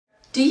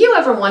Do you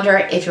ever wonder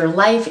if your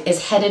life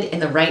is headed in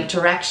the right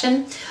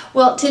direction?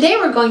 Well, today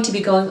we're going to be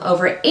going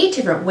over 8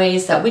 different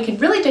ways that we can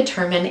really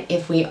determine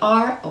if we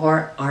are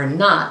or are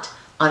not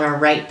on our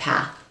right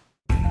path.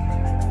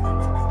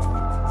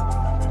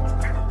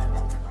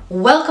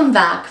 Welcome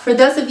back. For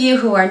those of you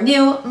who are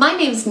new, my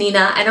name's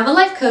Nina and I'm a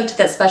life coach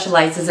that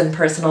specializes in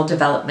personal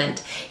development.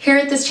 Here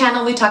at this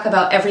channel, we talk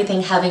about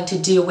everything having to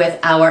do with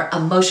our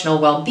emotional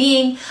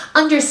well-being,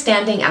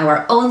 understanding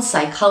our own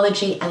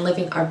psychology, and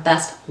living our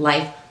best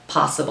life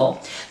possible.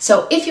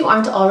 So if you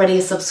aren't already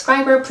a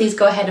subscriber, please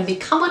go ahead and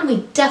become one. We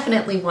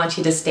definitely want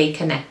you to stay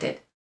connected.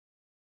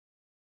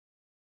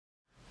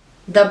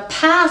 The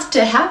path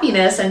to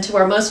happiness and to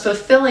our most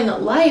fulfilling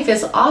life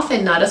is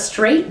often not a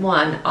straight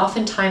one.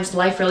 Oftentimes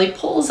life really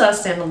pulls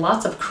us in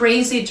lots of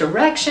crazy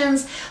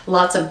directions,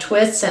 lots of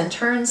twists and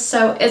turns,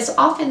 so it's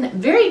often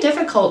very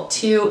difficult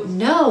to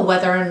know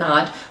whether or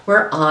not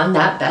we're on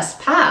that best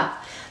path.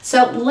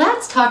 So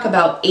let's talk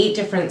about 8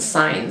 different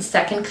signs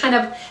that can kind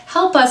of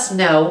help us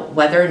know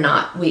whether or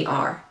not we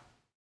are.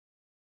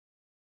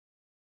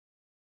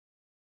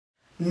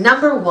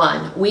 Number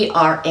 1, we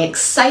are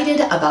excited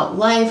about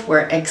life.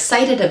 We're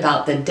excited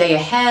about the day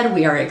ahead.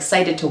 We are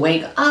excited to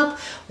wake up.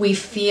 We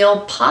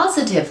feel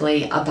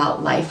positively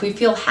about life. We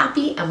feel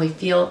happy and we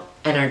feel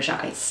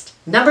energized.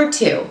 Number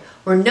 2,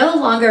 we're no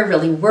longer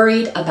really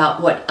worried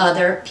about what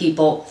other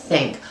people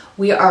think.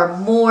 We are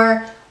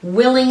more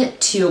willing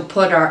to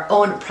put our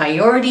own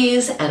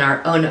priorities and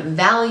our own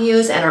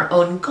values and our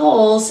own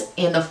goals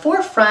in the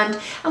forefront,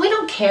 and we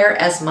don't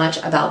care as much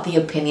about the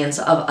opinions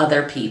of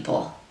other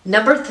people.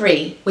 Number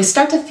 3, we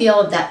start to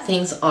feel that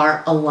things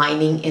are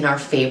aligning in our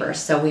favor.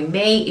 So we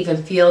may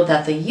even feel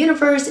that the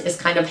universe is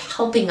kind of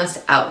helping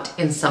us out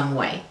in some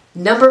way.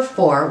 Number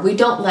 4, we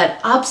don't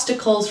let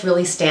obstacles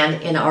really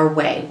stand in our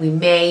way. We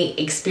may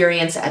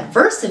experience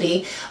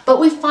adversity, but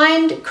we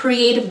find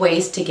creative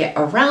ways to get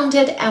around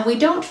it, and we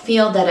don't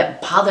feel that it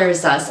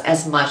bothers us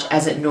as much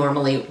as it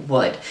normally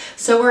would.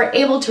 So we're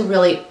able to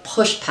really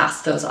push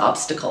past those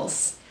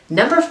obstacles.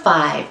 Number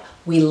 5,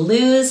 we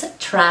lose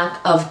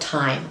track of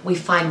time. We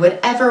find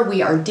whatever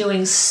we are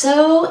doing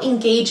so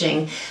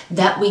engaging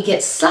that we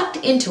get sucked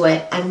into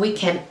it and we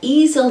can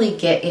easily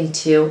get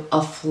into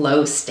a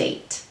flow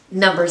state.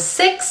 Number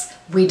 6,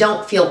 we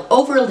don't feel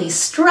overly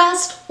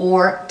stressed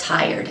or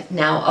tired.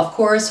 Now, of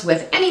course,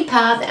 with any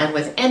path and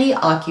with any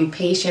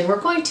occupation, we're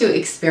going to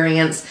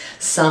experience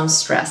some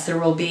stress. There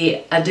will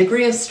be a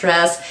degree of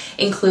stress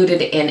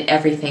included in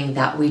everything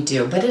that we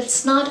do, but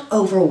it's not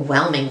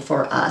overwhelming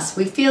for us.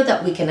 We feel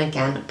that we can,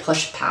 again,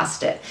 push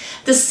past it.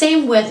 The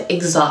same with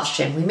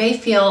exhaustion. We may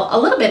feel a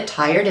little bit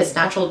tired. It's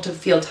natural to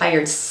feel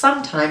tired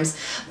sometimes,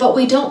 but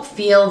we don't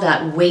feel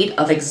that weight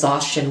of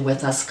exhaustion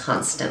with us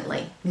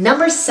constantly.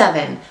 Number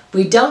 7,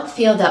 we don't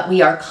feel that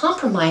we are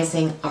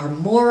compromising our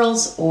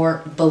morals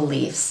or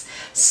beliefs.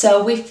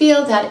 So we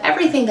feel that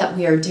everything that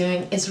we are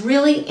doing is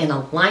really in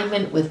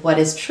alignment with what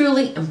is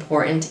truly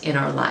important in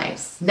our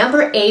lives.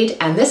 Number 8,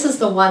 and this is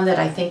the one that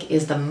I think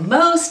is the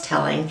most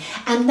telling,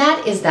 and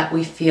that is that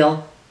we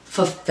feel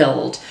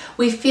fulfilled.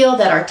 We feel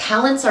that our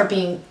talents are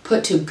being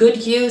put to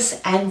good use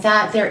and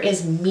that there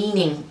is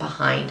meaning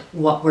behind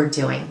what we're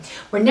doing.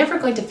 We're never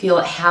going to feel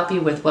happy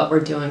with what we're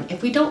doing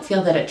if we don't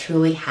feel that it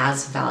truly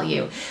has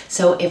value.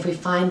 So if we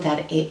find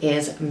that it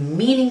is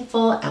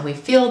meaningful and we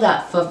feel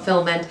that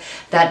fulfillment,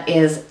 that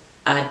is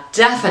a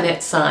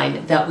definite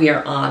sign that we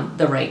are on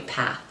the right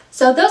path.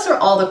 So those are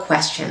all the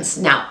questions.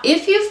 Now,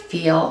 if you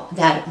feel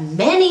that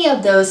many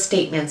of those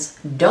statements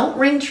don't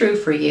ring true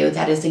for you,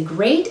 that is a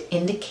great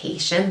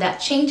indication that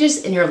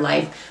changes in your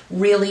life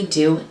really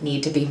do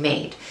need to be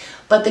made.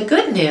 But the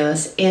good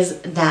news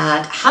is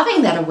that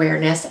having that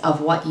awareness of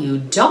what you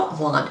don't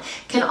want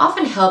can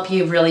often help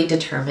you really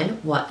determine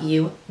what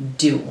you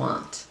do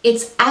want.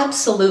 It's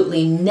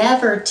absolutely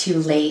never too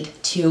late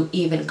to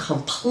even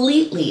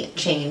completely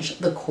change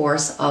the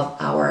course of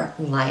our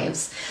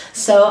lives.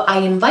 So I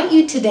invite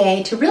you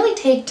today to really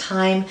take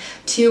time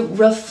to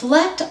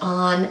reflect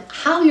on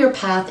how your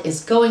path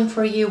is going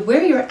for you,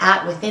 where you're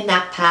at within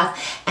that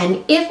path,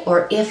 and if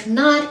or if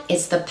not,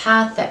 it's the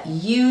path that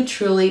you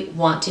truly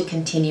want to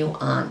continue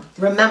on.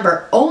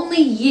 Remember,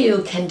 only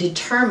you can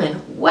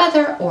determine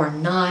whether or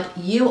not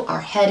you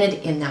are headed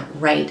in that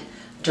right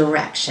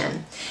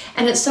direction.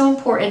 And it's so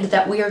important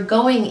that we are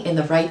going in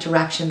the right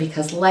direction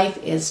because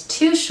life is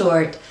too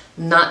short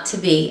not to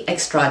be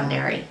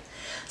extraordinary.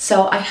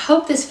 So I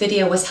hope this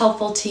video was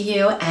helpful to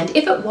you, and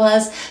if it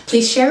was,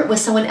 please share it with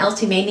someone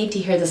else who may need to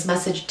hear this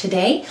message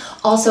today.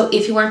 Also,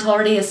 if you aren't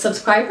already a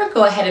subscriber,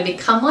 go ahead and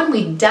become one.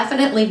 We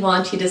definitely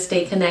want you to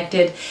stay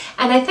connected,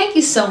 and I thank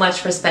you so much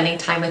for spending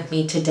time with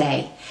me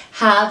today.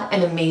 Have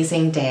an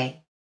amazing day.